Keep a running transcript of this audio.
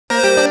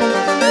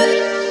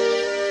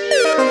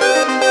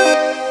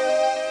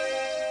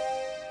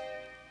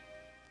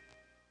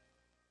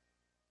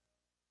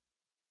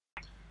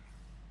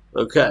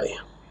Okay.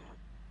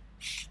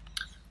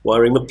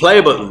 Wiring the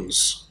player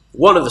buttons.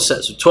 One of the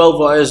sets of 12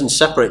 wires and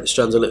separate the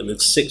strands a little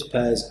into 6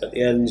 pairs at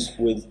the ends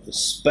with the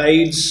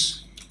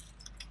spades.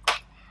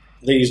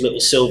 These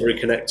little silvery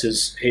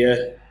connectors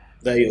here,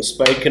 they're your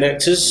spade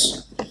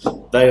connectors.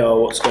 They are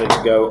what's going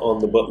to go on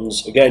the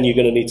buttons. Again, you're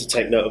going to need to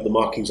take note of the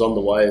markings on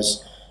the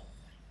wires.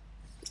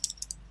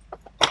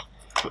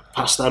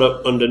 Pass that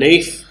up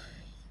underneath.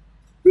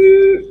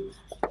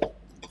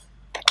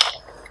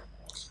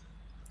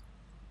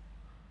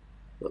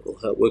 That will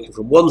help working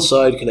from one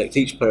side. Connect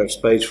each pair of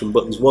spades from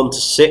buttons 1 to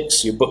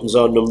 6. Your buttons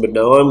are numbered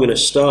now. I'm going to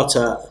start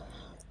at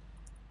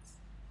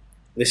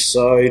this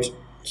side,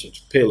 so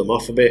to peel them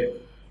off a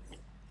bit.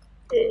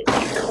 You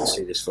can't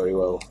see this very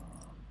well.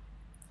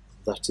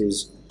 That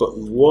is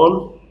button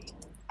 1.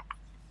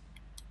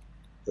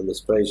 And the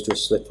spades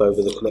just slip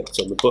over the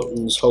connector on the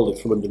buttons. Hold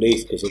it from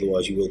underneath because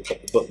otherwise you will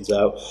pop the buttons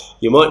out.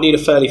 You might need a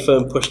fairly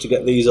firm push to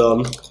get these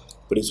on,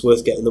 but it's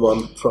worth getting them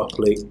on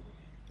properly.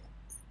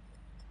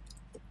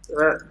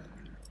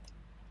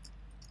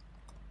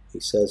 He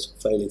says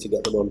failing to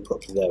get them on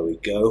properly. There we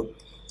go.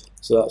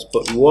 So that's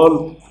button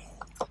 1.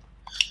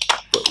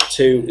 Button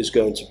 2 is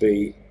going to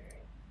be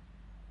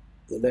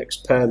the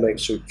next pair. Make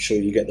sure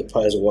you get the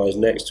pairs of wires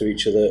next to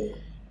each other.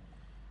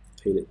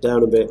 Peel it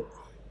down a bit.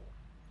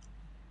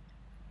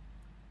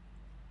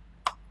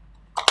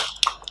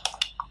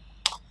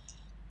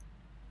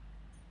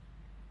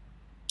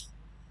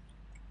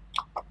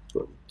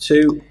 Button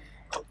 2.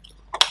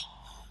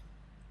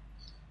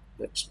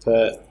 Next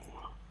pair.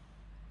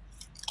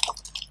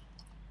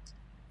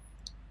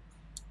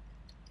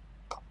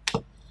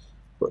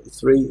 Button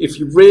 3. If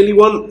you really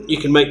want, you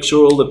can make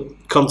sure all the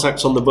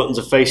contacts on the buttons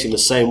are facing the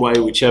same way,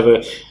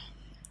 whichever.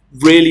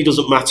 Really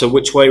doesn't matter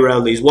which way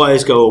around these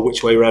wires go or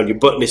which way around your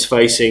button is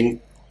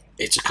facing.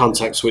 It's a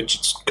contact switch,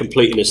 it's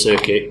completing a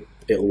circuit,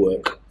 it'll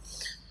work.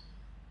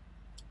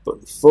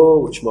 Button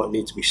 4, which might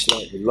need to be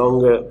slightly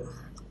longer.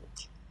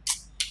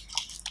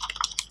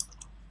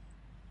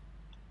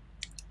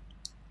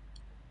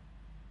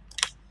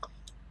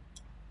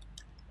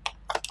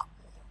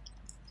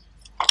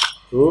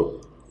 Oh.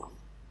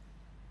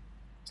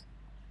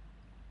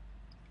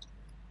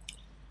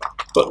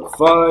 Button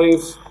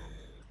 5.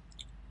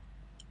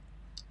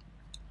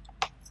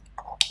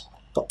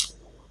 Pop.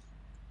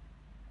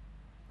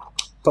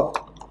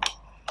 Pop.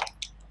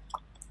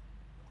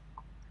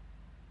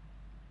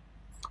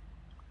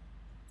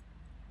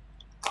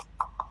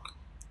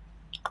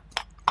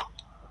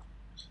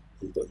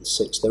 And button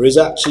 6. There is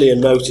actually a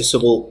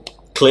noticeable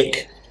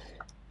click,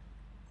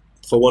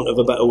 for want of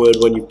a better word,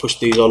 when you push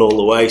these on all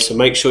the way, so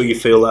make sure you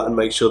feel that and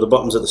make sure the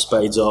bottoms of the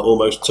spades are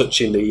almost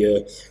touching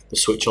the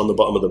switch on the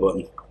bottom of the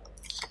button.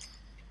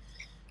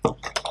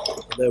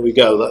 There we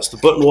go, that's the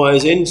button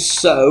wires in.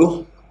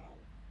 So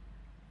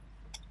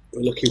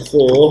we're looking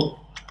for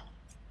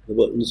the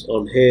buttons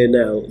on here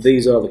now.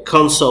 These are the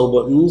console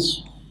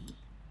buttons.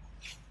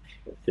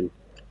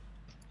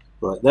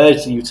 Right,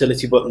 there's the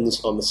utility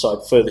buttons on the side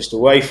furthest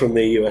away from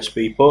the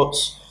USB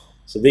ports.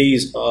 So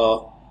these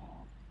are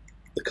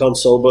the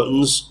console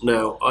buttons.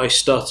 Now I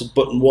started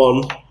button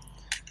 1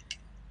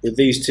 with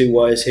these 2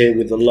 wires here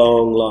with the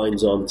long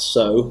lines on,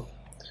 so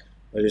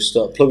I just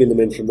start plugging them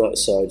in from that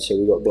side. So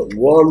we've got button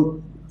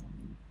 1,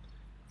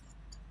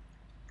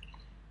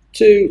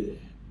 2,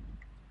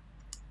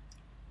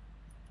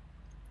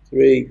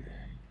 3,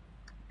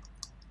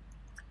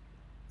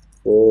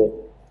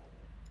 4,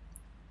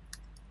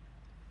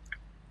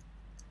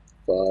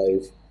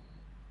 5,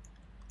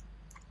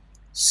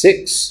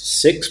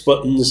 6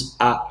 buttons.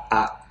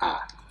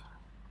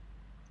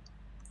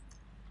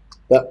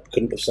 That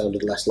couldn't have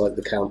sounded less like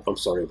the count. I'm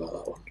sorry about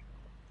that one.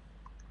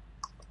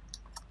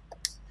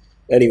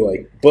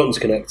 Anyway, buttons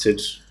connected.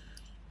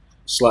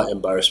 Slight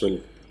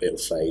embarrassment. It'll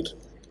fade.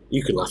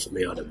 You can laugh at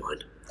me, I don't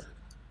mind.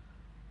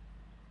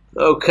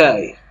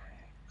 Okay.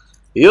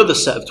 The other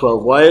set of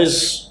 12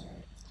 wires.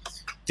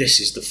 This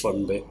is the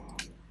fun bit.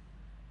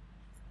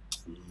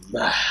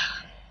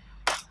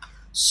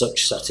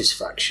 Such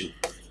satisfaction.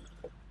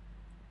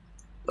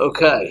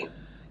 Okay.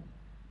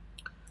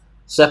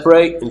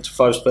 Separate into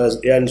 5 pairs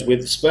at the ends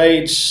with the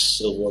spades.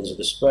 Silver ones are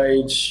the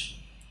spades.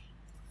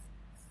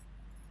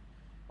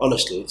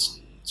 Honestly, it's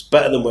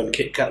better than when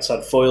Kit Kats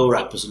had foil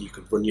wrappers and you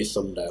could run your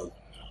thumb down.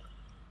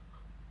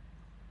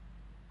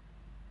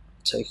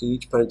 Taking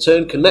each pair in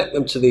turn, connect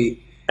them to the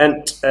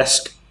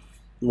Ent-esque.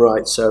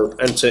 Right, so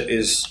Enter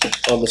is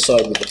on the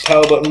side with the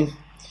power button.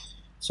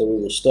 So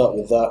we will start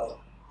with that.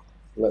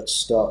 Let's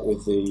start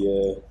with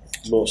the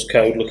Morse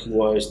code looking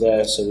wires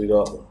there. So we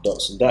got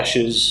dots and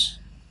dashes,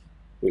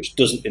 which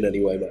doesn't in any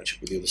way match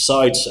up with the other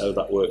side, so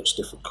that works,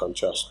 different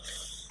contrast.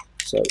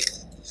 So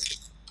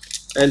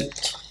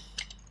Ent.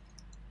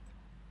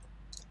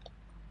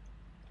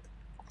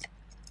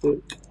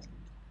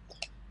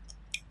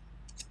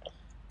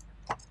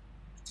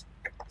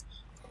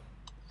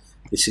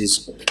 This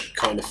is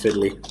kind of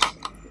fiddly.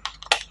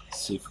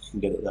 Let's see if we can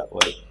get it that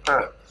way.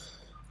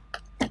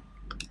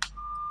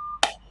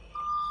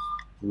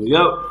 Here we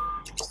go.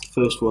 That's the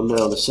first one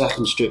now. The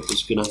second strip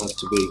is going to have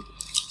to be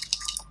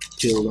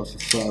peeled off a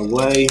fair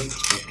way.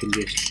 I can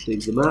just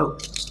dig them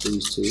out. It's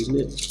these two, isn't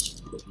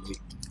it? Lovely.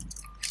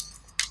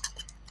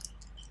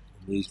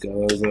 And these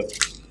go over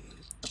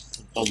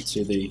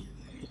onto the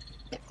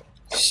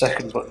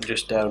second button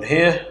just down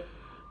here.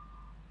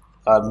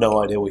 I have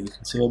no idea what you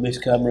can see on this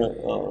camera.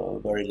 Oh,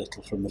 very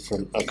little from the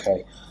front.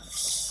 Okay.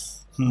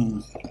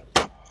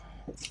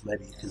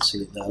 Maybe you can see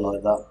it there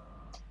like that.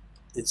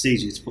 It's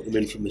easier to put them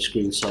in from the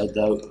screen side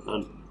though.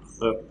 And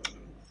there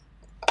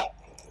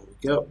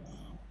we go.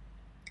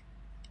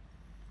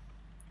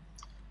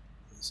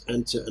 Let's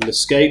enter and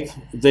escape.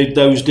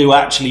 Those do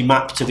actually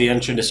map to the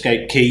enter and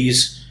escape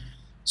keys.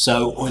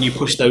 So when you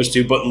push those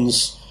two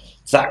buttons,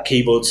 that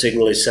keyboard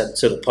signal is sent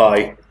to the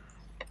Pi.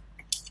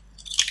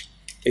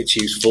 It's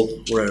useful.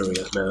 Where are we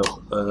at now?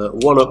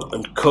 1UP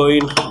and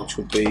coin, which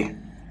would be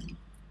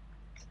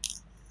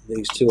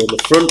these two on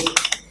the front.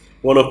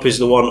 1UP is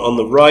the one on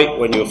the right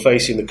when you're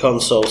facing the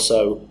console,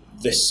 so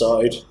this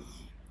side.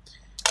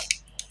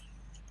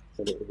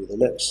 And it will be the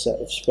next set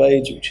of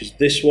spades, which is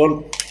this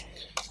one.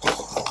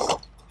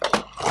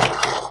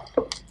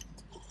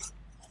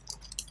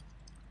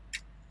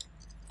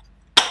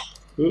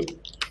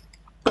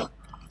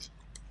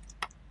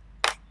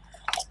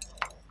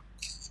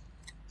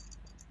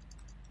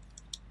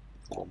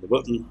 On the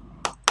button.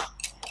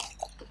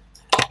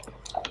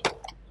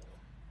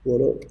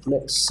 1UP,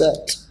 next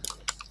set.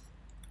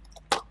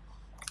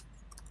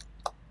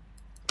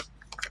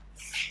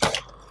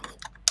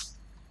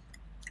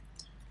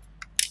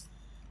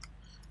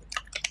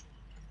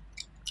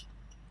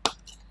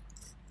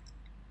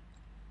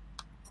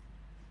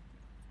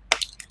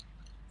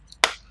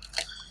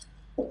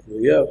 There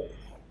we go.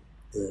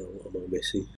 What am I missing?